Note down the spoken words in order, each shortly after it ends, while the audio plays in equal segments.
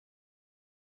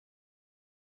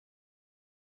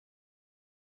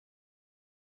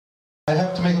I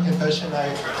have to make a confession.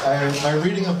 My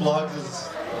reading of blogs is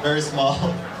very small.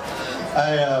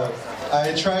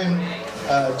 I try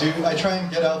and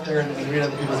get out there and read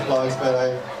other people's blogs, but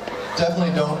I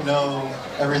definitely don't know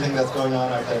everything that's going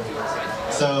on out there.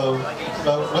 So,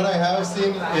 but what I have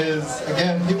seen is,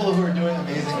 again, people who are doing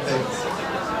amazing things.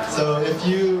 So if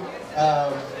you,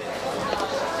 I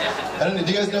don't know,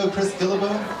 do you guys know Chris Gillibo?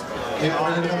 You ever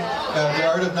heard of him? The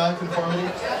Art of Nonconformity?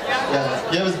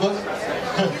 Yeah. You have his book?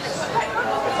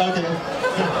 Okay.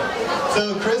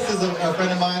 So Chris is a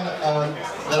friend of mine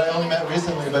that I only met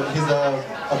recently, but he's a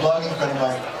blogging friend of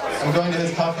mine. I'm going to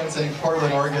his conference in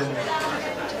Portland, Oregon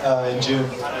in June.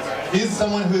 He's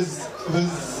someone who's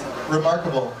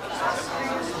remarkable.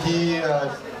 He,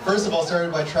 first of all,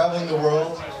 started by traveling the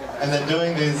world and then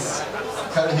doing these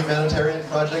kind of humanitarian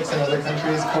projects in other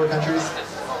countries, poor countries.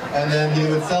 And then he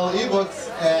would sell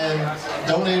ebooks and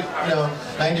donate,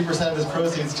 90% of his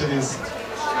proceeds to these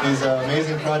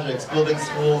amazing projects, building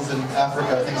schools in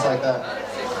Africa, things like that.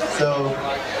 So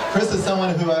Chris is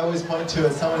someone who I always point to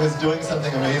as someone who's doing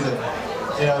something amazing.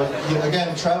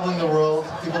 Again, traveling the world,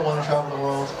 people want to travel the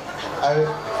world.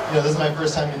 This is my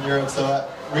first time in Europe, so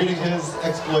reading his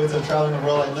exploits of traveling the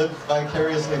world, I lived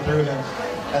vicariously through him.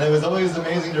 And it was always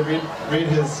amazing to read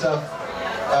his stuff,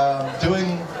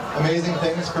 doing amazing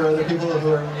things for other people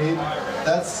who are in need.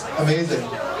 That's amazing.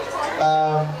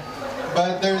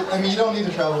 But you don't need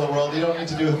to travel the world. You don't need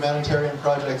to do humanitarian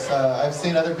projects. I've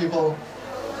seen other people.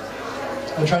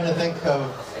 I'm trying to think of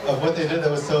what they did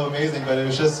that was so amazing, but it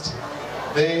was just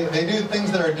they do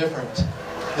things that are different.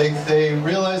 They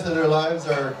realize that their lives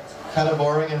are kind of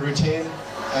boring and routine,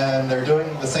 and they're doing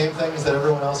the same things that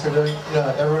everyone else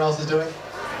is doing,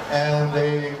 and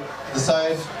they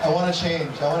decide, I want to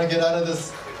change. I want to get out of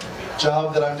this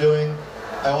job that I'm doing.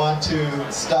 I want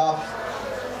to stop,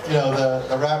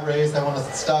 the rat race. I want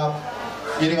to stop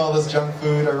eating all this junk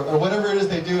food or whatever it is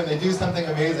they do, and they do something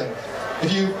amazing.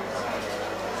 If you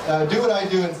do what I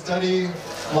do and study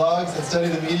blogs and study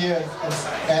the media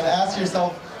and ask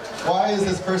yourself, why is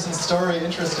this person's story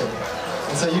interesting?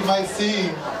 And so you might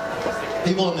see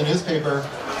people in the newspaper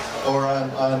or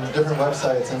on different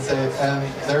websites and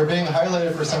they're being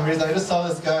highlighted for some reason. I just saw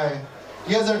this guy.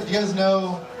 You guys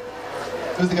know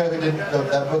who's the guy who did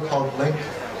that book called Blink?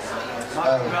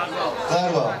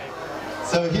 Gladwell.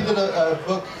 So he did a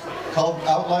book called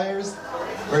Outliers,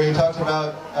 where he talked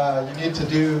about you need to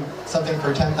do something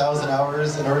for 10,000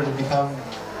 hours in order to become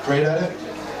great at it.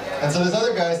 And so this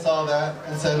other guy saw that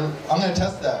and said, I'm going to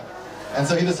test that. And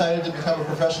so he decided to become a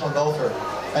professional golfer.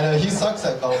 And he sucks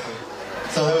at golfing.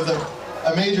 So it was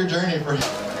a major journey for him.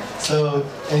 So,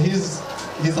 and he's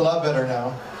a lot better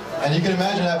now. And you can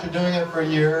imagine after doing it for a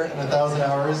year and 1,000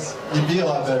 hours, you'd be a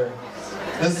lot better.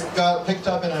 This got picked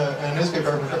up in a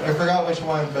newspaper. I forgot which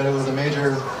one, but it was a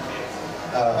major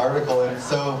article. And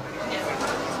so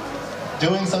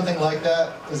doing something like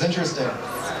that is interesting.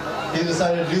 He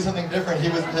decided to do something different. He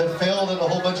had failed at a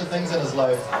whole bunch of things in his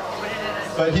life,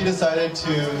 but he decided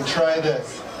to try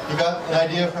this. He got an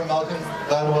idea from Malcolm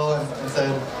Gladwell and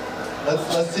said,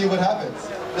 let's see what happens.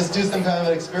 Just do some kind of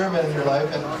an experiment in your life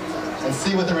and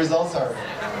see what the results are.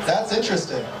 That's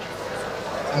interesting.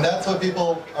 And that's what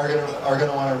people are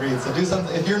gonna want to read. So do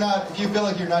something. If you feel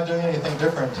like you're not doing anything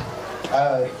different,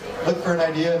 look for an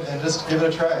idea and just give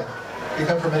it a try. You can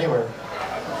come from anywhere.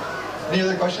 Any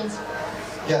other questions?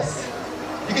 Yes.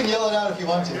 You can yell it out if you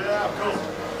want to. Yeah, cool.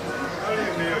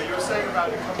 Earlier, Neil, you were saying about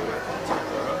becoming a content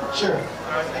blogger. Sure. And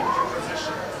I think your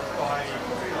position by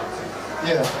freelancing.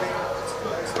 Yeah.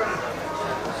 Explain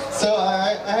that. So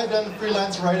I had done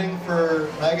freelance writing for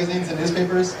magazines and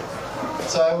newspapers.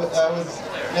 So I was,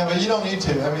 but you don't need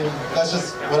to. I mean, that's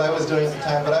just what I was doing at the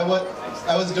time. But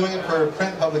I was doing it for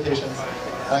print publications.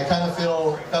 And I kind of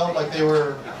felt like they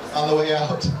were on the way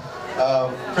out.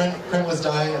 Print was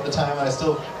dying at the time, and I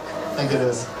still think it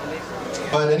is.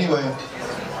 But anyway,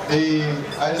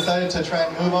 I decided to try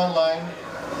and move online,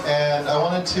 and I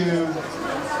wanted to.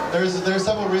 There's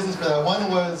several reasons for that.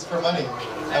 One was for money.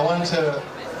 I wanted to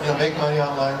make money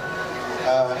online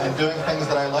and doing things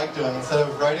that I like doing. Instead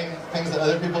of writing things that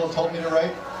other people told me to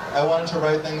write, I wanted to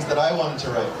write things that I wanted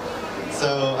to write.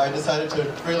 So I decided to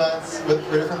freelance for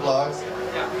different blogs.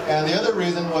 And the other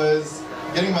reason was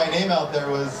getting my name out there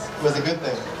was a good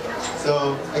thing.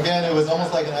 So again, it was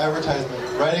almost like an advertisement.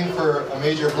 Writing for a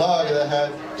major blog that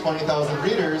had 20,000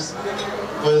 readers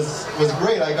was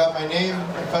great. I got my name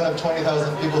in front of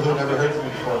 20,000 people who had never heard of me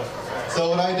before. So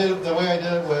what I did, the way I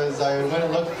did it was I went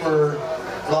and looked for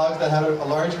blogs that had a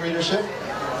large readership,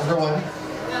 number one.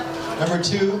 Number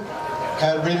two,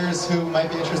 had readers who might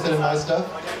be interested in my stuff.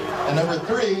 And number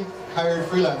three, hired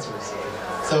freelancers.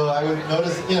 So I would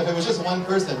notice, if it was just one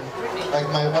person, like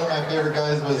one of my favorite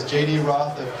guys was J.D.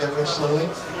 Roth of Get Rich Slowly.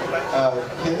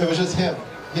 It was just him.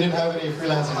 He didn't have any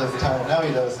freelancers at the time. Now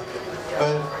he does.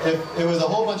 But if it was a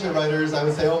whole bunch of writers, I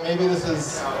would say, oh, maybe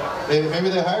maybe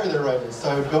they hire their writers. So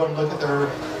I would go and look at their,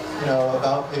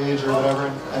 about page or whatever,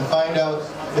 and find out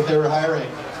if they were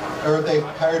hiring, or if they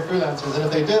hired freelancers. And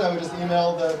if they did, I would just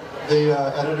email the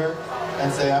editor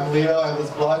and say, I'm Leo, I was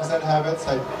Blogs and Habits.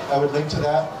 I would link to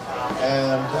that.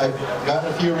 And I've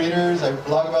gotten a few readers, I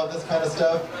blog about this kind of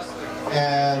stuff,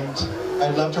 and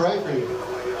I'd love to write for you.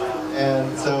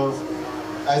 And so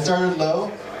I started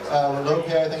low. Low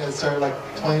pay, I think I started like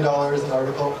 $20 an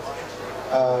article.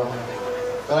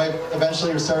 But I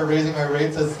eventually started raising my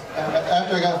rates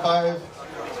after I got 5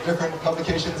 different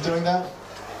publications doing that.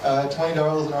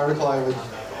 $20 an article, I would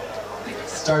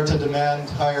start to demand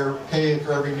higher pay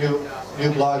for every new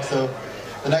blog. So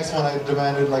the next one I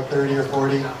demanded like 30 or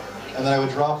 40, and then I would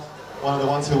drop one of the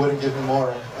ones who wouldn't give me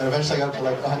more. And eventually I got up to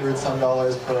like $100 some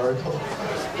per article.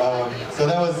 So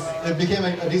it became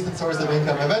a decent source of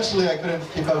income. Eventually I couldn't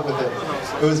keep up with it.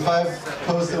 It was 5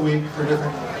 posts a week for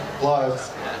different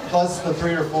blogs, plus the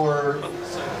 3 or 4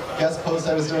 guest posts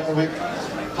I was doing a week,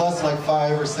 plus like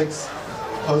 5 or 6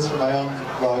 posts for my own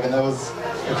blog, and that was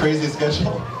a crazy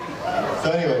schedule.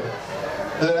 So anyway,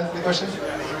 did that answer the question?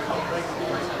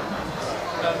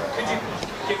 Could you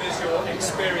give us your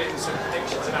experience and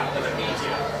predictions about other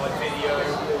media, like video,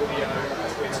 audio,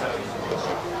 Twitter?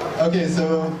 Okay,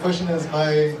 so the question is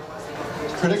my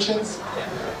predictions?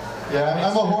 Yeah,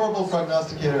 I'm a horrible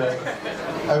prognosticator.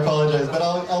 I apologize, but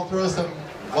I'll throw some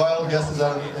wild guesses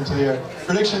out into the air.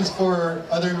 Predictions for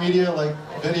other media like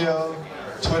video,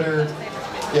 Twitter,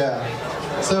 yeah.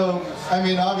 So, I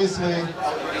mean, obviously,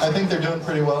 I think they're doing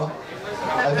pretty well.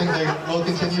 I think they will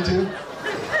continue to.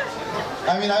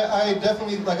 I mean, I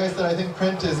definitely, like I said, I think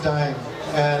print is dying.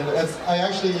 And I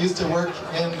actually used to work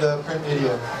in the print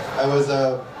media. I was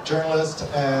a journalist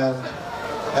and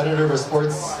editor of a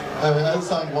sports, I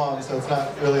was on Guam, so it's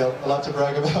not really a lot to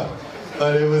brag about.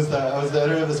 But I was the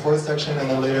editor of the sports section and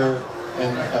then later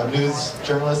in news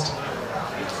journalist.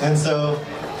 And so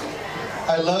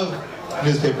I love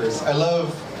newspapers. I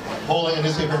love holding a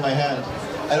newspaper in my hand.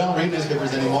 I don't read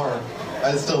newspapers anymore.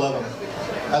 I still love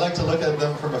them. I like to look at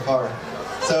them from afar.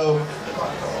 So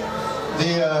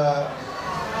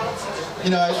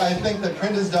I think that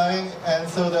print is dying, and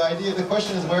so the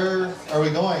question is, where are we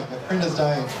going if print is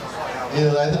dying?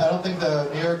 I don't think the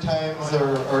New York Times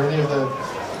or any of the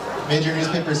major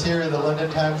newspapers here, the London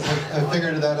Times, have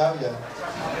figured that out yet.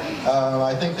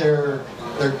 I think they're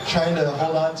trying to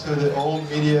hold on to the old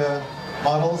media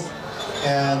models,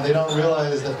 and they don't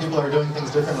realize that people are doing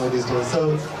things differently these days.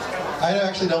 So I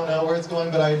actually don't know where it's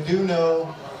going, but I do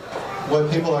know what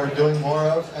people are doing more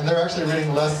of, and they're actually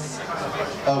reading less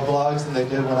blogs than they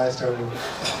did when I started.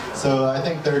 So I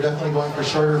think they're definitely going for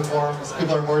shorter forms.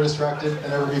 People are more distracted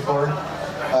than ever before.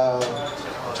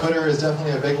 Twitter is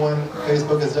definitely a big one.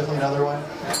 Facebook is definitely another one.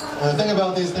 And the thing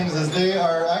about these things is they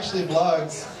are actually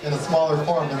blogs in a smaller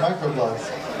form. They're microblogs.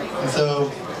 And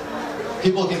so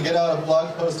people can get out a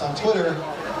blog post on Twitter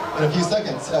in a few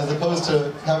seconds as opposed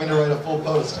to having to write a full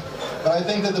post. But I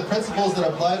think that the principles that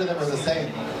apply to them are the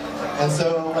same. And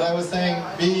so when I was saying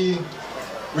be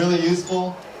really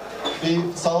useful,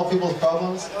 solve people's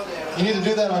problems, you need to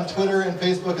do that on Twitter and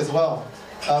Facebook as well.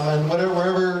 And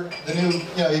wherever the new,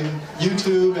 even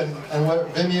YouTube and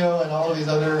Vimeo and all of these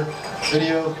other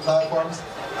video platforms,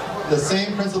 the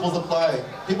same principles apply.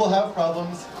 People have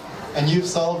problems, and you've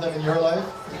solved them in your life.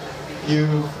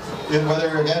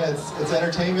 Whether again it's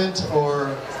entertainment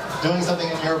or doing something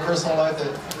in your personal life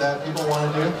that people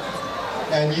want to do,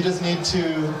 and you just need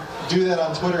to do that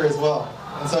on Twitter as well.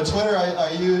 And so Twitter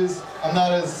I'm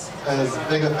not as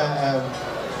big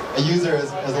a user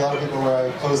as a lot of people where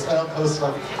I don't post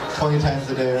like 20 times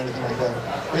a day or anything like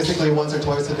that. Basically once or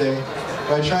twice a day.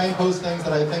 But I try and post things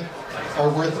that I think are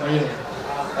worth reading.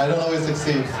 I don't always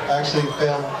succeed. I actually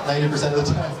fail 90% of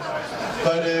the time.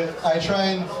 But I try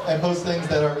and post things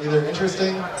that are either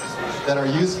interesting, that are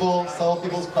useful, solve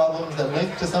people's problems, that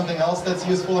link to something else that's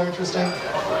useful or interesting,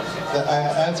 that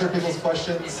I answer people's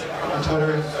questions on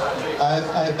Twitter.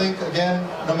 I think, again,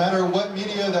 no matter what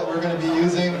media that we're going to be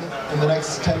using in the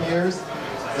next 10 years,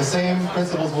 the same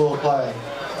principles will apply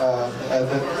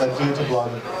that do to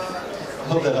blogging. I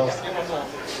hope that helps.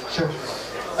 Sure.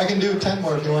 I can do 10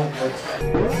 more if you want.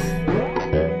 But